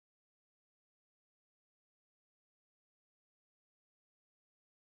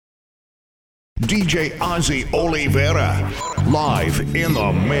DJ Ozzy Oliveira, live in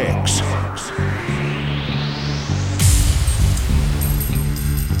the mix.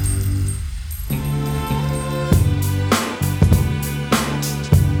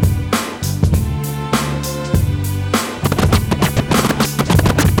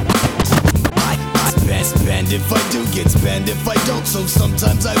 If I do get banned, if I don't, so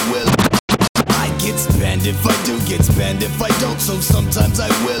sometimes I will. I get banned if I do get banned, if I don't, so sometimes I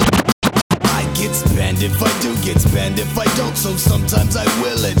will. I get banned if I do get banned, if I don't, so sometimes I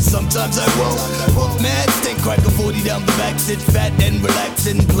will and sometimes I won't. Both mad, stink, crack a 40 down the back, sit fat and relax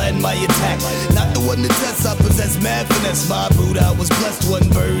and plan my attack. Not the one to test, I possess mad finesse. My boot, I was blessed, one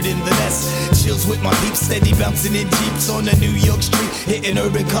bird in the nest. Chills with my peeps, steady bouncing in jeeps on the New York street, hitting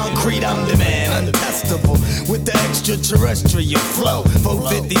urban concrete. I'm the man, untestable with the extraterrestrial flow.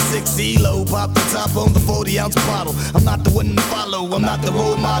 456 ELO, pop the top on the 40-ounce bottle. I'm not the one to follow, I'm not the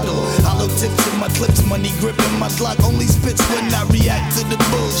role model. Hollow tips in my clips, money gripping my clock. Only spits when I react to the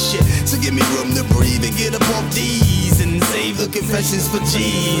bullshit. So give me room to breathe and get up off these and save the confessions for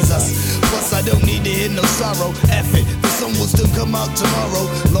Jesus. Plus I don't need to hear no sorrow. F it, the sun will still come out tomorrow.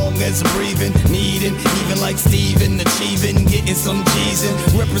 Long as I'm breathing, needing, even like Steven, achieving, getting some cheese in,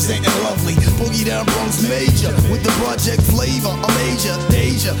 representing lovely. Boogie down Bronx major with the project flavor. I'm Asia,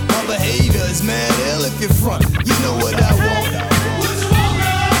 Deja. My behavior is mad hell if you're front. You know what I want.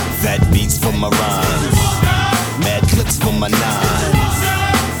 Fat beats for my rhymes, mad clips for my nines.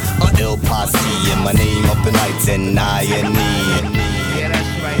 A ill posse and my name up in lights and I and me. Yeah,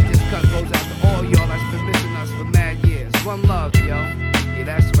 that's right. This cut goes out to all y'all that's been missing us for mad years. One love, yo. Yeah,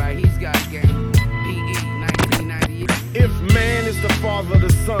 that's right. He's got game. PE 1998. If man is the father,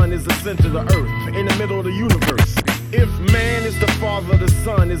 the sun is the center of the earth, in the middle of the universe. If man is the father, the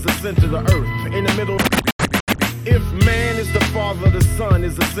sun is the center of the earth, in the middle. If man is the father, the sun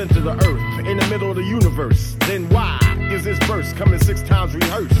is the center of the earth, in the middle of the universe, then why is this verse coming 6 times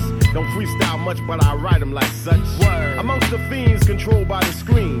rehearsed? Don't freestyle much, but I write them like such. Word. Amongst the fiends controlled by the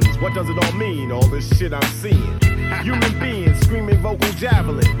screens, what does it all mean, all this shit I'm seeing? Human beings screaming vocal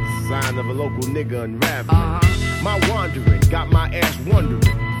javelins, sign of a local nigga unraveling. My wandering got my ass wondering,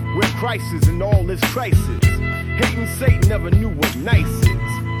 where Christ is in all this crisis. Hating Satan never knew what nice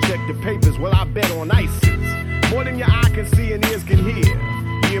is. Check the papers, well I bet on ISIS. More than your eye can see and ears can hear.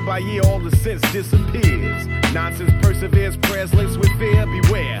 Year by year, all the sense disappears. Nonsense perseveres, prayers laced with fear.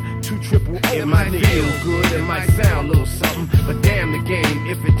 Beware, 2 triple O. It might feel good, it might sound a little something, but damn the game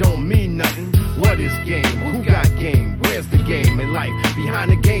if it don't mean nothing. What is game? Who got game? Where's the game in life?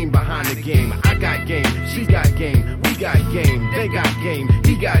 Behind the game, behind the game. I got game, she got game, we got game, they got game,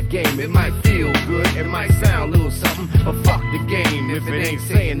 he got game. It might feel good, it might sound a little something, but fuck the game if it ain't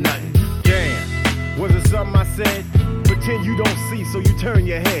saying nothing. Damn. Was it something I said? Pretend you don't see, so you turn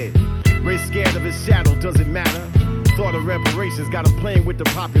your head. Ray scared of his shadow, does it matter? Thought of reparations, got him playing with the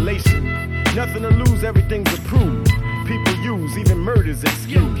population. Nothing to lose, everything's approved. People use, even murders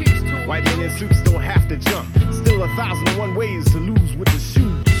excuse. White men in suits don't have to jump. Still 1,001 ways to lose with the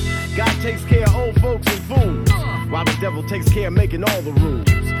shoes. God takes care of old folks and fools, while the devil takes care of making all the rules.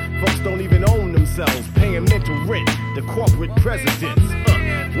 Folks don't even own themselves, paying mental rent to corporate presidents.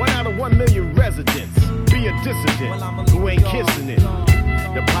 1 out of 1 million residents be a dissident who ain't kissing it.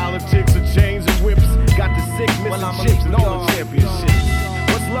 The politics of chains and whips got the sick missing chips and all the championships.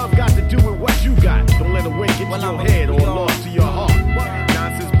 What's love got to do with what you got? Don't let a win get to your head or a loss to your heart.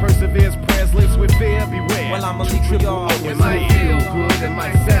 Nonsense perseveres, prayers laced with fear. Beware. 2 triple O. It might feel good, it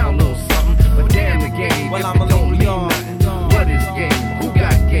might sound a little something, but damn the game if it don't mean nothing. What is game? Who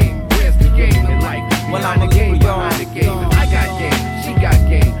got game? Where's the game in life? Behind the game, behind the game. I got game, she got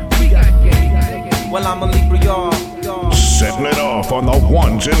game, we got game. Well, I'm a Libra, y'all. Setting it off on the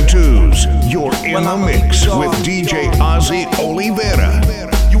 1s and 2s. You're in the mix with DJ Ozzy Oliveira.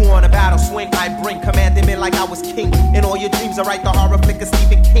 You on a battle swing, I bring commanding me like I was king. In all your dreams, I write the horror flick of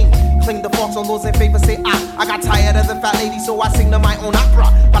Stephen King. Cling the forks on those in favor, say I got tired of the fat lady, so I sing to my own opera.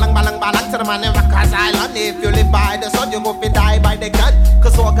 Balang balang balang to the man in Rikers Island. If you live by the sun, you go fi die by the gun.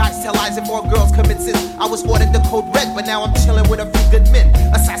 Cause all guys tell lies and 4 girls commit sins. I was ordered the code red, but now I'm chilling with a few good men.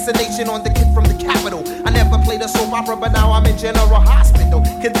 Assassination on the kid from the capital. I never played a soap opera, but now I'm in general hospital.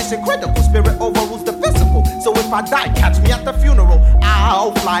 Condition critical, spirit overrules the physical. So if I die, catch me at the funeral.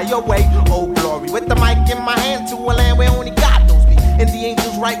 I'll fly away, oh glory. With the mic in my hand to a land where only God knows me. And the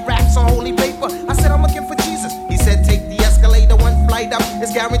angels write raps on holy paper. I said I'm looking for Jesus. He said take the escalator, 1 flight up.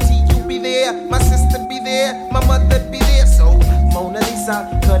 It's guaranteed you'll be there. My sister be there, my mother be there. So Mona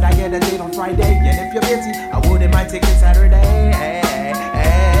Lisa, could I get a date on Friday? And if you're busy, I wouldn't mind taking Saturday. Hey, hey,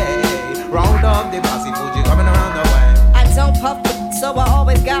 hey. Round up the bossy Fuji coming around the way. I don't puff, so I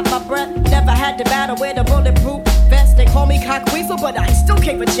always got my breath. Never had to battle with a bulletproof vest. They call me cock weasel, but I still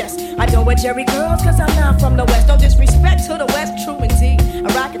kick a chest. I know where Jerry girls, cause I'm not from the West. No disrespect to the West, true indeed.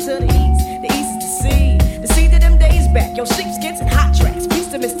 I rock it to the east is the sea. The sea to them days back, yo, sheepskins and hot tracks. Peace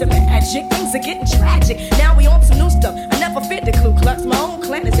to Mr. Magic, things are getting tragic. Now we on some new stuff, I never fit the Ku Klux. My own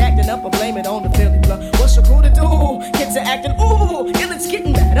clan is acting up, I blame it on the Philly blood. What's your crew to do? Kids are acting, ooh, ill, it's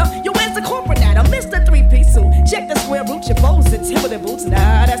getting better. Yo, where's the corporate at? I'm Mr. 3-piece suit. Check the square root, your bows and Timberland boots.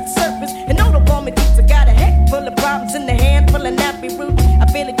 Nah, that's the surface. And no, the ball me deeps. I got a head full of problems in the hand full of nappy root. I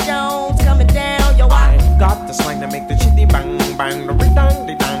feel it Jones coming down, yo, I got the slang to make the chitty bang bang, the ring-dang,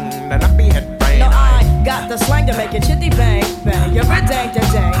 the nappy head bang. No, I got the slang to make it chitty bang bang. You're a dang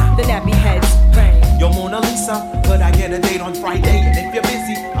dang dang, the nappy heads bang. Yo, Mona Lisa, could I get a date on Friday? And if you're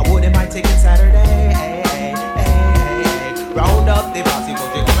busy, I wouldn't mind taking Saturday. Hey, hey, hey, hey. Round up the bossy,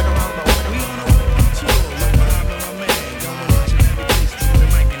 but they coming around.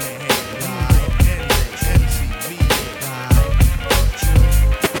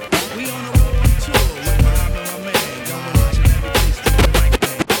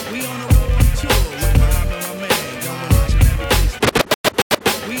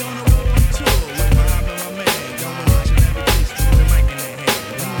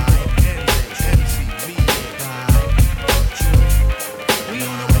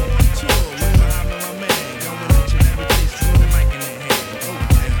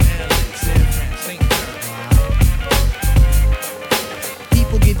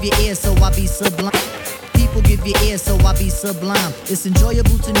 Sublime. People give you ear, so I be sublime. It's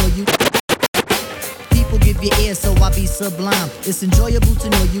enjoyable to know you. People give you ear, so I be sublime. It's enjoyable to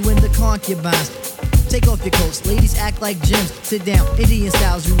know you in the concubines. Take off your coats, ladies act like gems. Sit down, Indian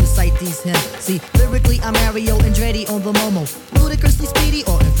styles, you recite these hymns. See, lyrically I'm Mario Andretti on the Momo. Ludicrously speedy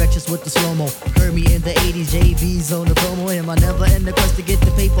or infectious with the slow-mo. Heard me in the 80s, JV's on the promo. Am I never in the quest to get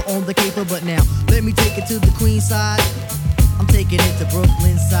the paper on the caper? But now, let me take it to the Queen side. I'm taking it to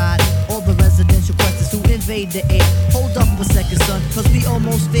Brooklyn side. All the residential questions who invade the air. Hold up a second, son, cause we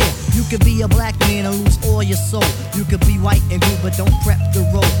almost there. You could be a black man and lose all your soul. You could be white and blue, but don't prep the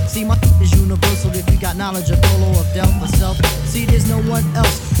road. See, my is universal if you got knowledge of Dolo or Del for self. See, there's no one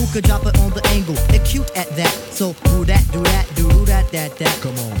else who could drop it on the angle. They're cute at that. So, do that, do that, do that, that.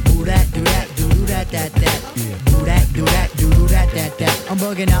 Come on. Do that, do that, do that, that. Do that, do that, do that, that. I'm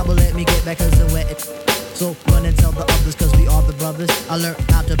bugging out, but let me get back cause I'm wet. So run and tell the others cause we are the brothers. I learned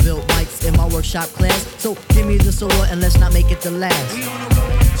how to build mics in my workshop class. So give me the sword and let's not make it the last. We on the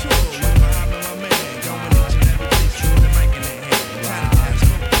road to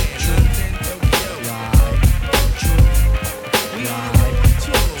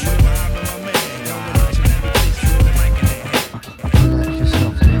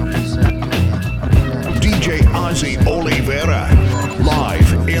DJ Ozzy Oliveira,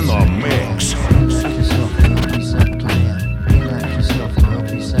 live in the mix.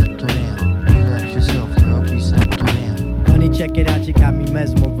 Check it out, you got me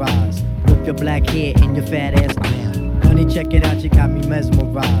mesmerized. With your black hair and your fat ass down. Honey, check it out, you got me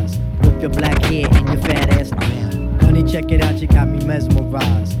mesmerized. With your black hair and your fat ass down. Honey, check it out, you got me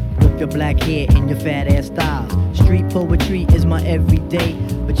mesmerized. With your black hair and your fat ass styles. Street poetry is my everyday.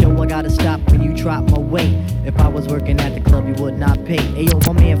 But yo, I gotta stop when you drop my weight. If I was working at the club, you would not pay. Ayo,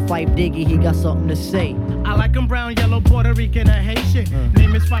 my man Fife Diggy, he got something to say. I like him brown, yellow, Puerto Rican, or Haitian.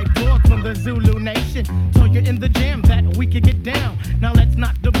 Name is Fife Dog from the Zulu Nation. Told you in the jam that we could get down. Now let's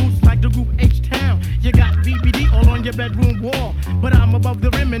knock the boots like the group H-Town. You got BBD all on your bedroom wall. But I'm above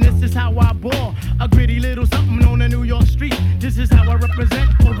the rim and this is how I ball. A gritty little something on the New York street. This is how I represent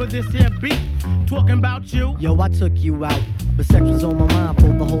over this here beat. Talking about you. Yo, I took you out. But sex was on my mind for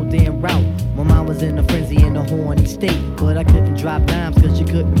the whole damn route. My mind was in a frenzy in a horny state. But I couldn't drop dimes cause you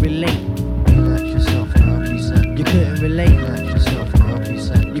couldn't relate. Relax yourself, girl, reset. You couldn't relate. Relax yourself, girl,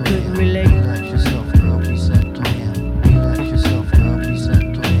 reset. You couldn't relate. Relax yourself, girl, reset. Relax yourself, girl, reset.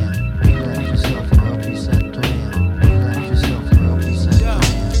 Relax yourself, girl, reset. Relax yourself, girl, reset.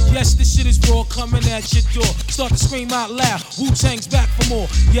 Yes, this shit is raw, coming at your door. Start to scream out loud, Wu-Tang's back for more.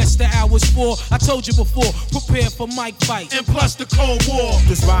 Yes, the hour's 4, I told you before. Prepare for mic fight, and plus the Cold War.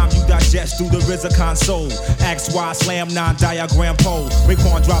 This rhyme you digest through the RZA console. Ask why, slam 9 diagram pole.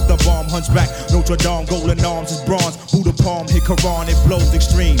 Raekwon dropped the bomb, hunchback. Notre Dame, golden arms is bronze. Buddha palm, hit Quran, it blows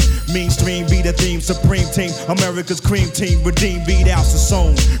extreme. Mainstream be the theme, supreme team. America's cream team, redeem beat out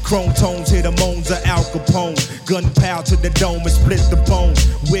Sassoon. Chrome tones, hit the moans of Al Capone. Gunpowder to the dome and split the bone.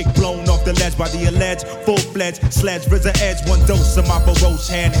 Wig blown off the ledge by the alleged full-fledged ledge, sledge, RZA edge, one dose of my baroche,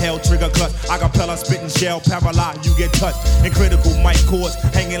 handheld, trigger cut, acapella, spitting shell, paralyzed, you get touched, in critical mic cords,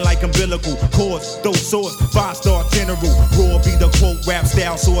 hanging like umbilical cords, those swords, 5-star general, raw be the quote, rap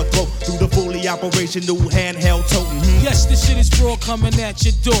style, sore throat, through the fully operational handheld tote. Yes, this shit is raw coming at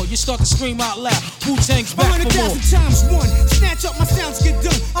your door. You start to scream out loud. Wu-Tang's back for more. 100,000 times one. Snatch up my sounds, get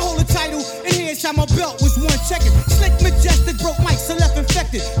done. I hold a title, and here's how my belt was one. Check it. Slick, majestic, broke mics, so left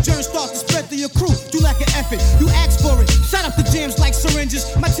infected. Germs start to spread through your crew. Do like an effort. You ask for it. Shot up the jams like syringes.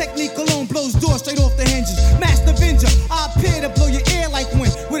 My technique alone blows doors straight off the hinges. Master Avenger, I appear to blow your ear like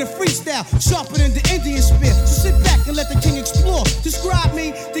wind. With a freestyle, sharper than the Indian spear. So sit back and let the king explore. Describe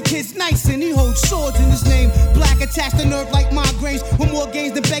me, the kid's nice and he holds swords in his name. Black attached to nerve like migraines. With more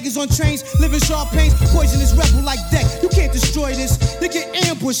games than beggars on trains. Living sharp pains, poisonous rebel like deck. You can't destroy this, you get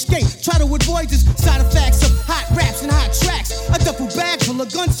ambushed, skate. Try to avoid this, side effects of hot raps and hot tracks. A duffel bag full of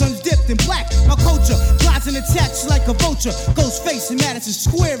gunsons dipped in black. My culture, glides and attacks like a vulture. Ghost face and Madison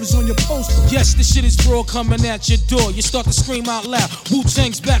Square is on your poster. Yes, this shit is raw coming at your door. You start to scream out loud.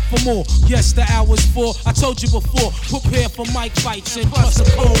 Wu-Tang's back for more. Yes, the hour's full. I told you before. Prepare for mic fights and plus a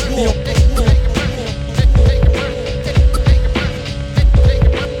cold war.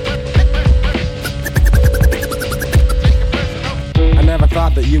 I never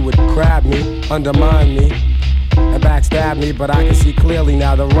thought that you would grab me, undermine me, and backstab me, but I can see clearly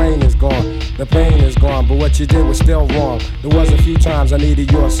now the rain is gone, the pain is gone, but what you did was still wrong. There was a few times I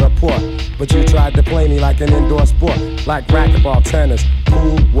needed your support, but you tried to play me like an indoor sport, like racquetball, tennis,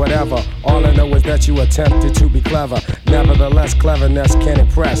 pool, whatever. All I know is that you attempted to be clever. Nevertheless, cleverness can't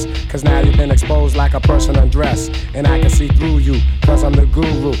impress, cause now you've been exposed like a person undressed, and I can see through you, cause I'm the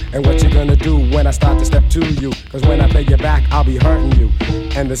guru. And what you gonna do when I start to step to you? Cause when I pay you back, I'll be hurting you,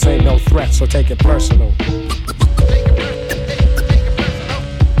 and this ain't no threat, so take it personal.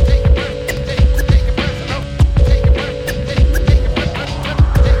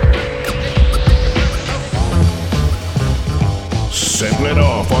 Setting it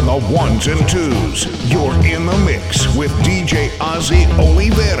off on the ones and twos. You're in the mix with DJ Ozzy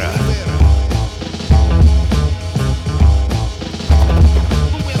Oliveira.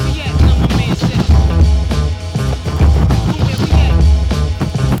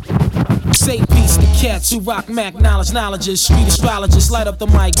 Say peace to cats who rock Mac knowledges, street astrologists, light up the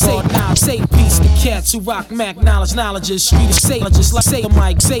mic. Say now, say peace to cats who rock Mac knowledges, street astrologists, say a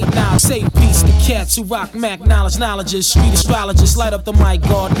mic. Say now, say peace to cats who rock Mac knowledges, street astrologists, light up the mic.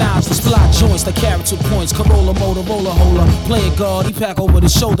 God knowledge, fly joints like character points, Corolla, Motorola, Hola, play it guard, he pack over the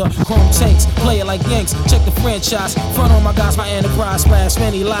shoulder, chrome tanks, play it like Yanks, check the franchise, front on my guys, my enterprise, splash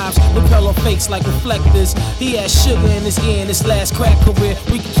many lives, repeller fakes like reflectors. He has sugar in his ear in his last crack career,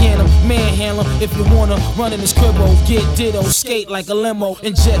 we can can him, manhandle him if you wanna, run in his cribbo, get ditto, skate like a limo,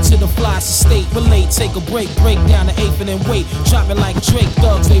 and jet to the fly state, relate, take a break down the eighth and then wait, drop it like Drake,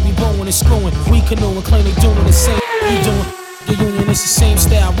 thugs, they be bowing and screwing, we canoeing, claim they doing the same, we doing. The union is the same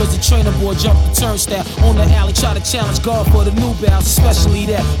style. Was the trainer boy jump the turnstile on the alley, try to challenge God for the new bounce, especially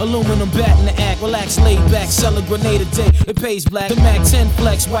that aluminum bat in the act. Relax, laid back, sell a grenade a day. It pays black. The Mac 10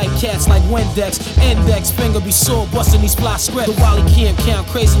 flex, white cats like Windex. Index finger be sore, busting these fly spread. The Wally Camp count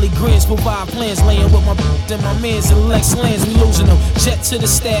crazily grins, provide plans, laying with my and my mans and Lex lands. We losing them. Jet to the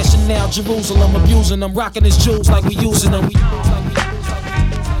stash and now Jerusalem, abusing them, rocking his jewels like we using them.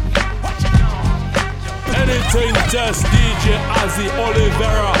 Anything just DJ Ozzy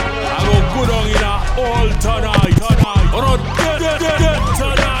Oliveira. I go good on in all tonight. Get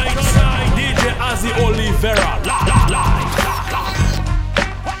tonight. DJ Ozzy Oliveira.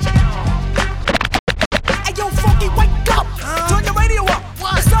 Hey yo, Funky, wake up! Turn your radio up.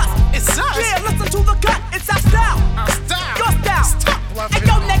 It's us. It's us. Yeah, listen to the cut. It's our style. Your style. Hey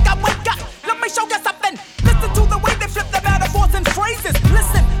yo, nigga, wake up. Let me show you something. Listen to the way they flip the metaphors and phrases.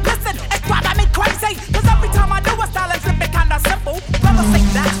 Listen, it's driving me crazy. Cause every time I do a style and flip it kinda simple. Brother say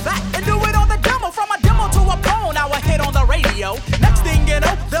that's that and do it on the demo. From a demo to a phone, now a hit on the radio. Next thing you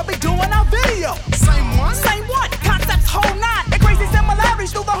know, they'll be doing our video. Same one? Same one. Concepts whole nine. And crazy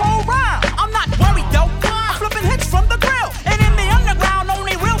similarities through the whole rhyme. I'm not worried though. I'm flipping hits from the grill. And in the underground,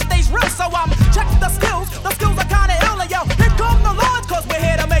 only real stays real. So I'm checking the skills. The skills are kinda ill. And yo, here come the Lords, cause we're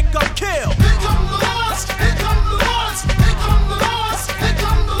here to make them kill. Here come the Lords. Here come the Lords. Here come the Lords. Here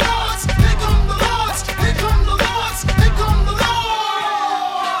come the Lords. Here come the Lords. Here come the Lords. Here come the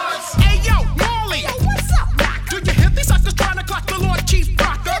Lords. Hey yo, Marley. Yo, what's up, Rock? Do you hear these suckers trying to clock the Lord Chief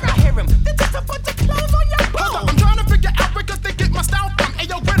Rocker? I hear him. They're just a bunch of clothes on your boat. Hold up, I'm trying to figure out where they get my style from. Hey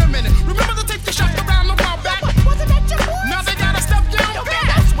yo, wait a minute. Remember the tape you shot around a while back? Wasn't that your boy? Now they gotta step down. Yo, man,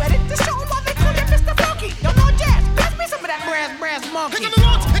 I sweat it. Just show 'em why they call it Mr. Funky. Yo, Lord Jazz, pass me some of that brass monkey. Here come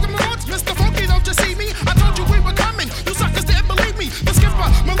the Lords, Mr. Funky, don't you see me? I told you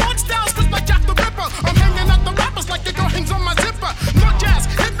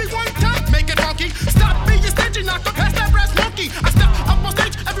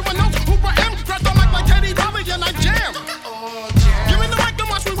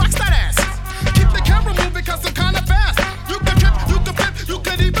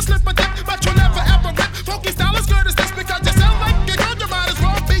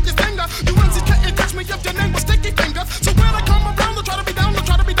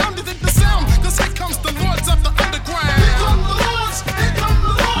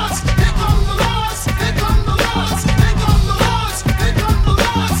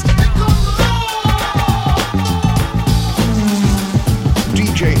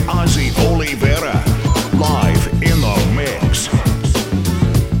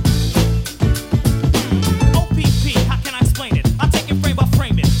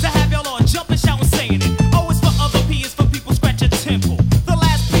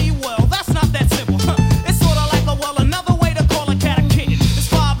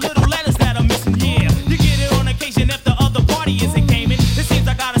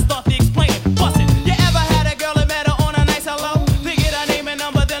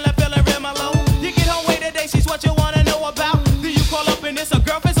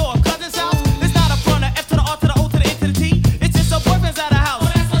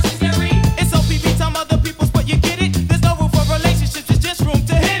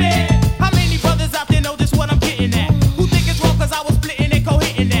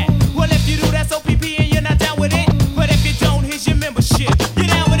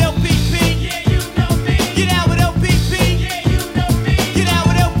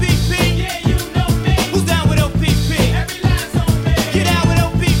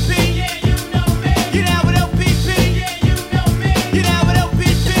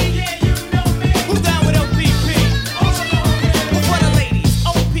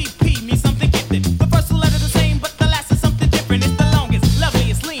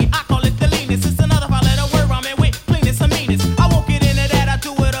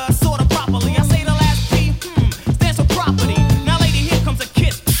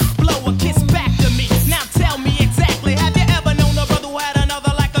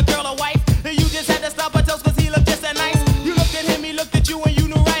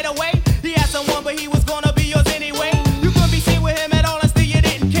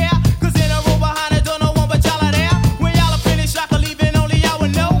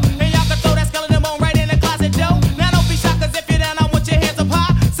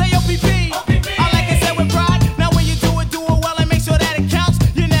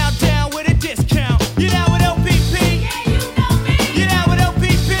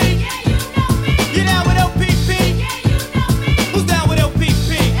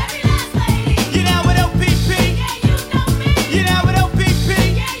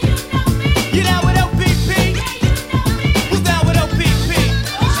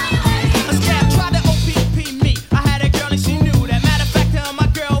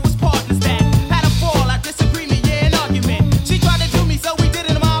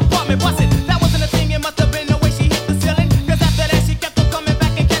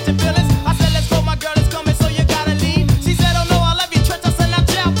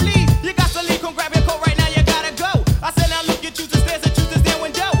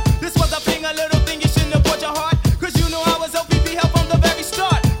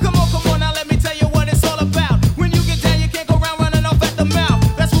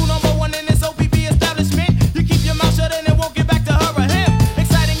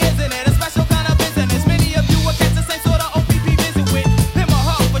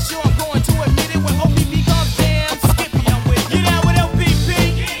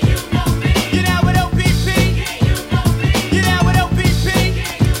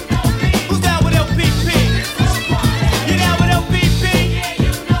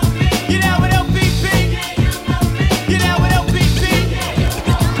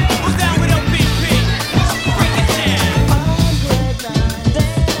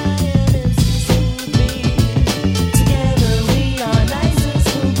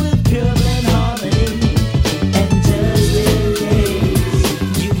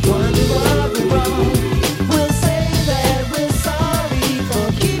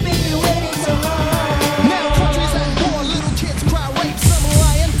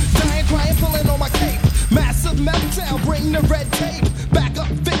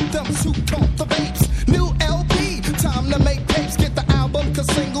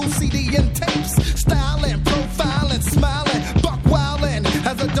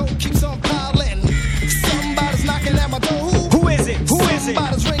the dope keeps on piling. Somebody's knocking at my door. Who is it? Who is it?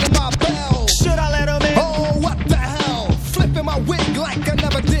 Somebody's ringing my bell. Should I let him in? Oh, what the hell? Flipping my wig like I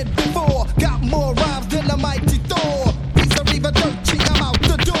never did before. Got more rhymes than the mighty Thor. Piece of Reva dirt cheap, I'm out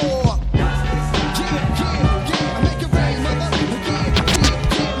the door. Make it rain, mother. Make it rain, mother. Make it rain, mother.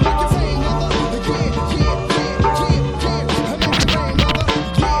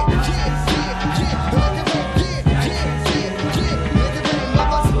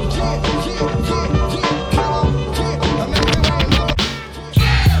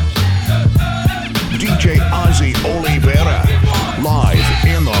 DJ Ozzy Oliveira, live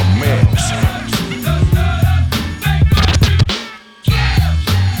in the mix.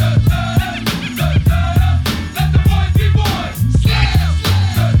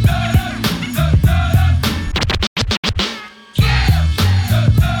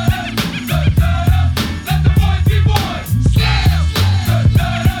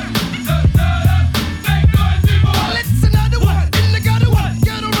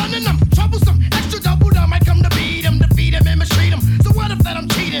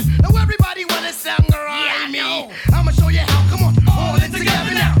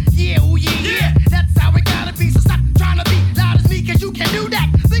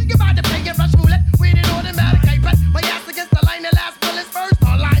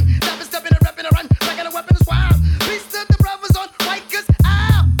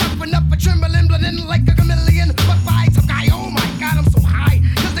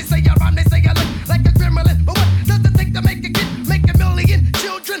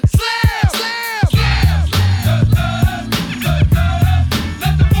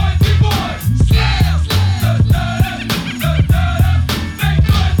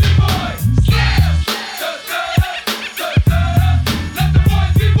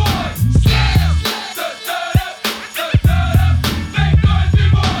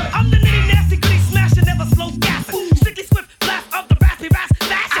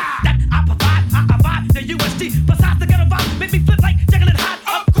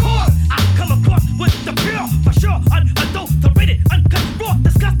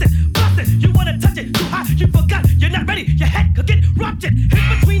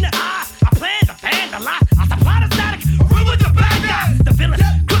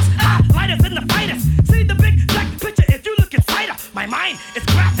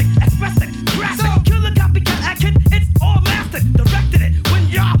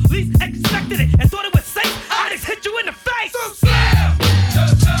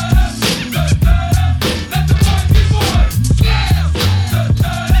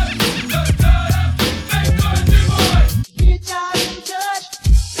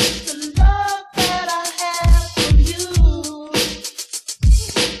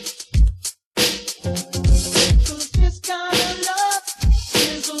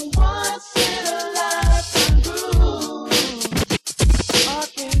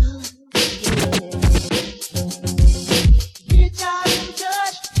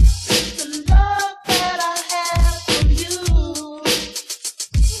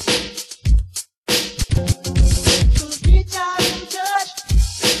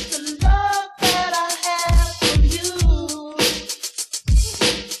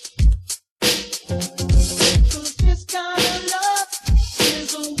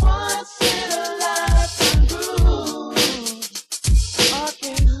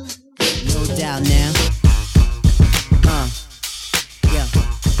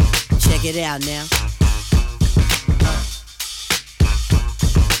 Check it out now.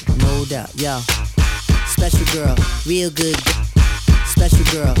 No doubt, yo. Special girl, real good. Special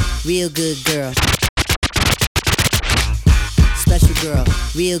girl, real good girl. Special girl,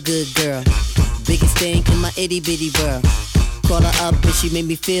 real good girl. Biggest thing in my itty bitty world. Call her up and she made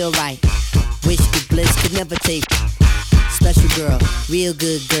me feel right. Wish the bliss could never take. Special girl, real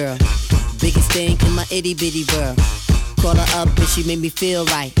good girl. Biggest thing in my itty bitty world. Call her up and she made me feel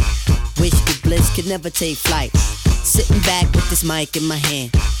right. Wish the bliss could never take flight. Sitting back with this mic in my hand.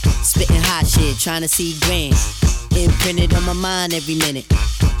 Spitting hot shit, trying to see grand. Imprinted on my mind every minute.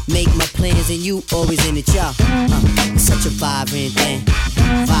 Make my plans and you always in it, y'all. It's such a vibrant thing.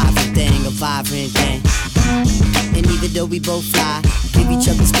 Vibrant thing, a vibrant thing. And even though we both fly, give each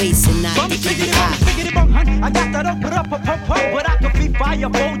other space and not get high. I got that up, but I can be fire,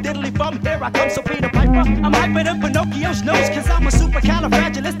 bold, diddly bum. Here I come, Sophia Piper. I'm hyping in Pinocchio's nose, cause I'm a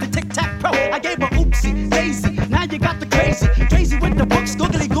supercalifragilistic tic-tac-pro. I gave her oopsie, daisy, now you got the crazy. Crazy with the books,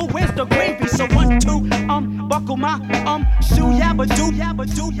 googly goo, where's the gravy? So 1, 2, buckle my, shoe, yabba do, yabba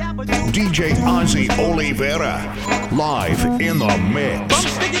do, yabba do. DJ Ozzy Oliveira, live in the mix. Bum,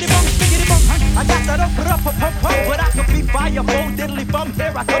 spiggity, bum, I got that up, but I can be fire, full diddly bum.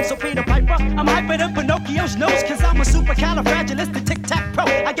 Here I come, so Peter Piper. I'm hyper than Pinocchio's nose, cause I'm a supercalifragilistic tic-tac-pro.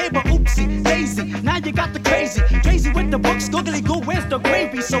 I gave her oopsie, daisy, now you got the crazy. Crazy with the books, googly goo, where's the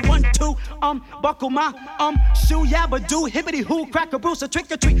gravy? So 1, 2, buckle my, shoe, yabba do, hibbity hoo, crack a bruise, a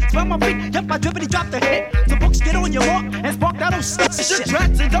trick or treat. Smell my feet, yep, I drippity drop the hit. The books get on your walk and spark that old shit.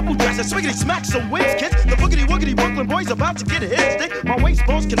 Tracks and double dresses, swiggity smack some wins, kids. The boogity woogity Brooklyn boys about to get a hit stick. My waist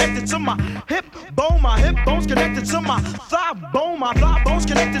bone's connected to my hip bone's connected to my thigh bone's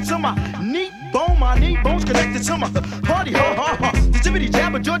connected to my knee bone's connected to my party, ha ha ha. The jibbity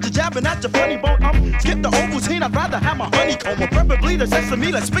jabber, Georgia jabbing at your funny bone. Skip the Ovaltine, I'd rather have my honeycomb, or preferably the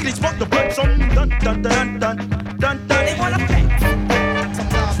sesame. Let's spiggity smoke the blood. So dun dun dun dun dun dun. They wanna play.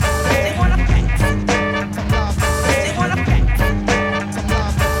 They wanna play. They wanna play.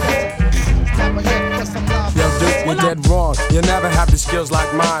 Yo, Duke, you're dead wrong. You never have the skills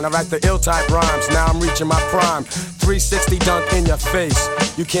like mine. I write the ill type rhymes. Now I'm reaching my prime. 360 dunk in your face.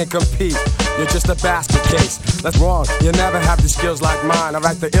 You can't compete. You're just a basket case. That's wrong. You never have the skills like mine. I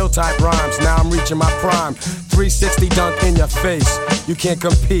write the ill type rhymes. Now I'm reaching my prime. 360 dunk in your face. You can't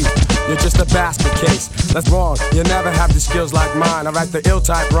compete. You're just a basket case. That's wrong. You never have the skills like mine. I write the ill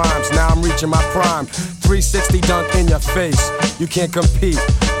type rhymes. Now I'm reaching my prime. 360 dunk in your face. You can't compete.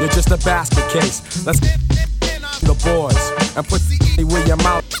 You're just a basket case. Let's the boys and put where your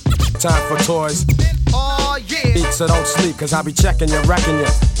mouth. Time for toys. Oh yeah. So don't sleep, cause I'll be checking you, wrecking you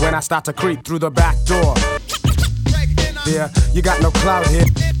when I start to creep through the back door. Yeah, you got no clout here.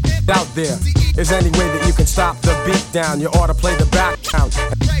 Out there. Is any way that you can stop the beat down? You ought to play the back count.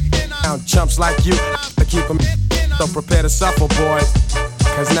 Chumps like you to keep them. So prepare to suffer, boy.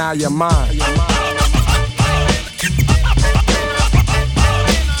 Cause now you're mine.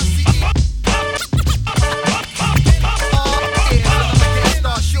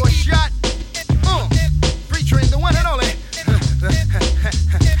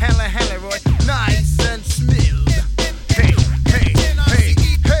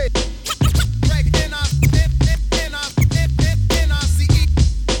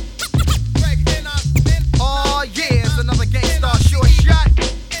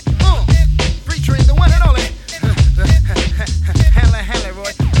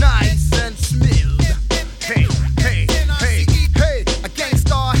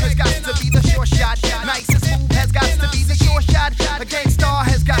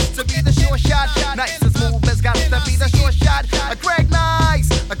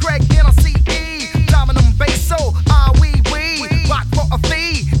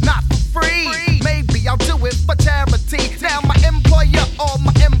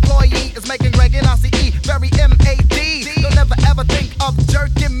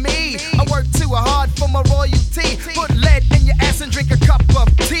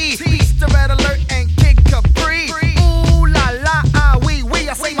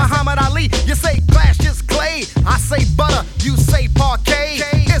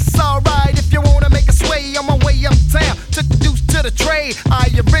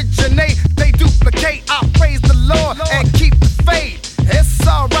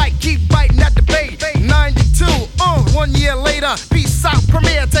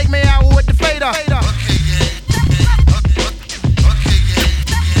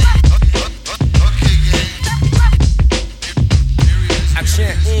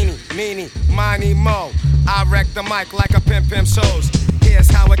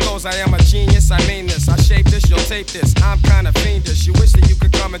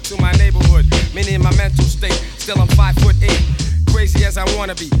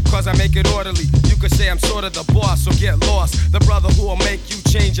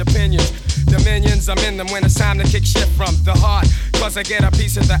 I get a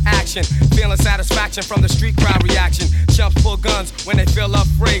piece of the action, feeling satisfaction from the street crowd reaction. Chumps pull guns when they feel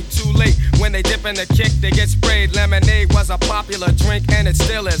afraid. Too late when they dip in the kick, they get sprayed. Lemonade was a popular drink and it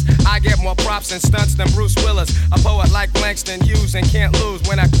still is. I get more props and stunts than Bruce Willis. A poet like Langston Hughes and can't lose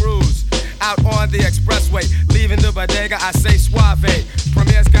when I cruise out on the expressway, leaving the bodega. I say suave.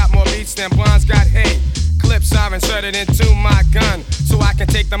 Premier's got more beats than Blonde's got hate. Clips are inserted into my gun, so I can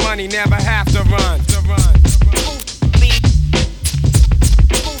take the money, never have to run.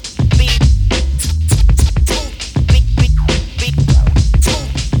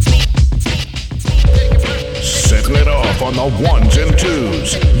 Setting it off on the ones and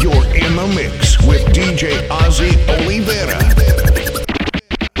twos. You're in the mix with DJ Ozzy Oliveira.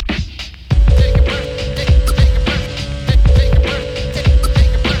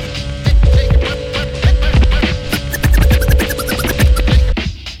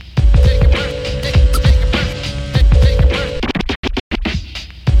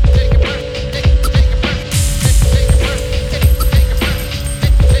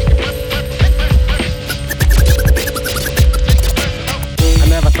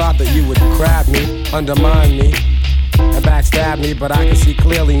 undermine me and backstab me, but I can see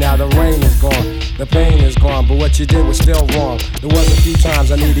clearly now the rain is gone, the pain is gone, but what you did was still wrong. There was a few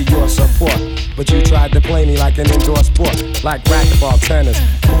times I needed your support, but you tried to play me like an indoor sport, like racquetball, tennis,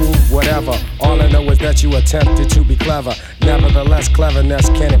 pool, whatever. All I know is that you attempted to be clever. Nevertheless, cleverness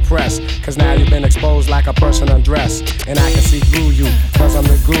can't impress, cause now you've been exposed like a person undressed, and I can see through you, cause I'm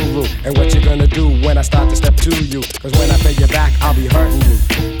the guru. And what you gonna do when I start to step to you? Cause when I pay you back, I'll be hurting you,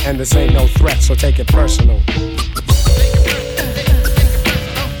 and this ain't no threat, so take it personal.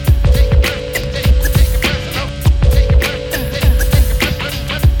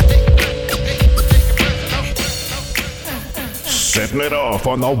 Setting it off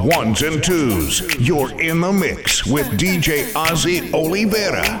on the ones and twos. You're in the mix with DJ Ozzy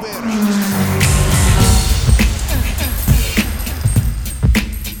Oliveira.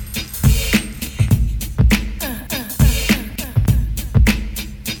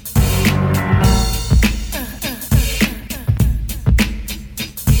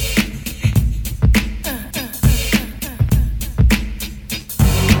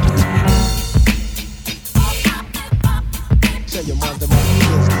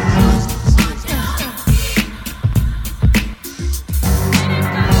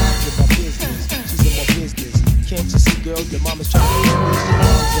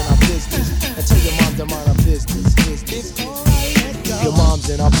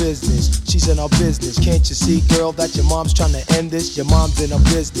 Can't you see, girl, that your mom's trying to end this? Your mom's in her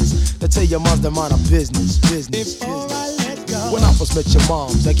business. Now tell your mom's to mind her business. When I first met your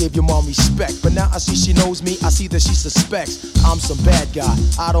moms, I gave your mom respect, but now I see she knows me, I see that she suspects I'm some bad guy.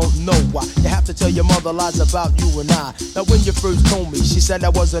 I don't know why you have to tell your mother lies about you and I. Now when you first told me, she said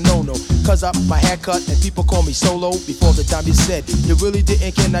that was a no-no, cause I my haircut and people call me Solo. Before the time you said you really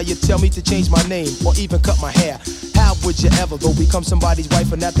didn't care, now you tell me to change my name or even cut my hair. How would you ever go become somebody's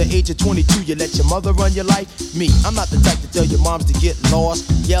wife and at the age of 22 you let your mother run your life? Me, I'm not the type to tell your moms to get lost,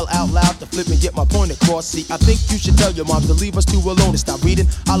 yell out loud to flip and get my point across. See, I think you should tell your moms to leave us two alone and stop reading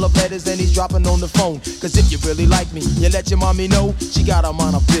I love letters and he's dropping on the phone. Cause if you really like me, you let your mommy know she got her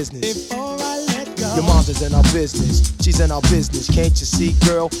mind her business. Your mom's is in her business, she's in her business. Can't you see,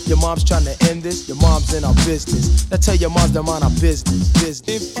 girl? Your mom's trying to end this. Your mom's in her business. Now tell your moms to mind her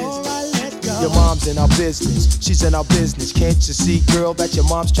business. Your mom's in her business, she's in her business. Can't you see, girl, that your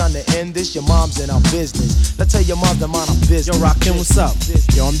mom's trying to end this? Your mom's in her business. Now tell your mom to mind her business. Yo, Rakim, what's up?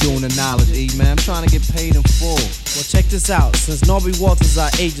 Yo, I'm doing the knowledge, E, man. I'm trying to get paid in full. Well, check this out. Since Norby Walters is our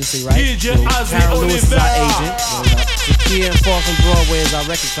agency, right? DJ Ozzy Karen Lewis is our Oliveira. agent. Zakia and Far From Broadway is our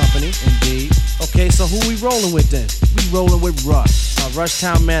record company. Indeed. Okay, so who we rolling with then? We rolling with Rush, Rush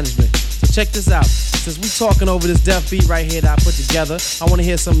Town Management. So check this out. Since we talking over this deaf beat right here that I put together, I want to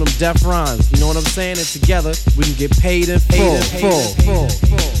hear some of them deaf rhymes. You know what I'm saying? And together we can get paid in full.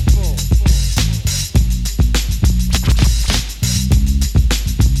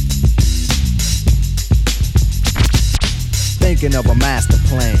 Thinking of a master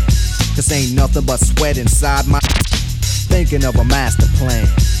plan, cause ain't nothing but sweat inside my. Thinking of a master plan,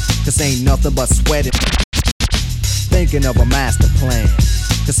 cause ain't nothing but sweat. Thinking of a master plan,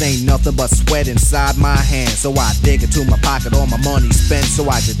 cause ain't nothing but sweat inside my hands. So I dig into my pocket, all my money spent. So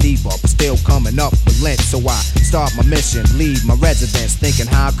I get deeper, but still coming up with lint. So I start my mission, leave my residence, thinking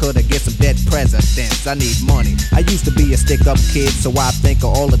how could I get some dead presidents? I need money. I used to be a stick-up kid, so I think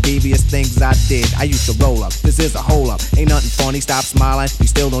of all the devious things I did. I used to roll up, this is a hole-up. Ain't nothing funny, stop smiling. We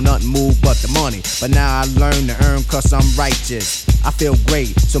still don't nothing move but the money. But now I learn to earn cause I'm righteous. I feel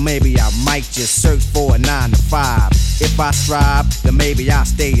great, so maybe I might just search for a 9 to 5. If I strive, then maybe I'll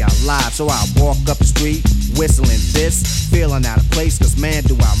stay alive. So I walk up the street, whistling this, feeling out of place, cause man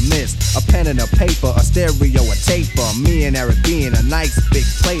do I miss a pen and a paper, a stereo, a taper. Me and Eric being a nice big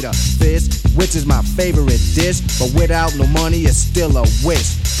plate of fish, which is my favorite dish. But without no money, it's still a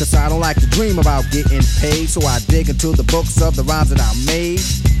wish. Cause I don't like to dream about getting paid, so I dig into the books of the rhymes that I made.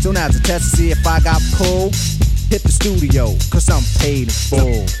 So now's a test to see if I got pulled. Hit the studio, cause I'm paid in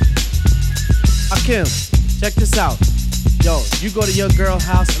full. Akim, check this out. Yo, you go to your girl's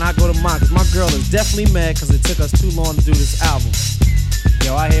house and I go to mine, cause my girl is definitely mad cause it took us too long to do this album.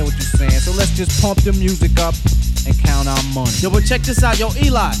 Yo, I hear what you're saying, so let's just pump the music up and count our money. Yo, but check this out. Yo,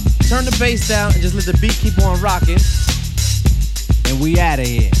 Eli, turn the bass down and just let the beat keep on rocking. And we outta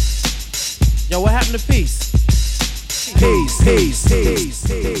here. Yo, what happened to Peace?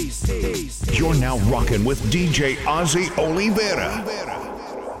 You're now rocking with DJ Ozzy Oliveira.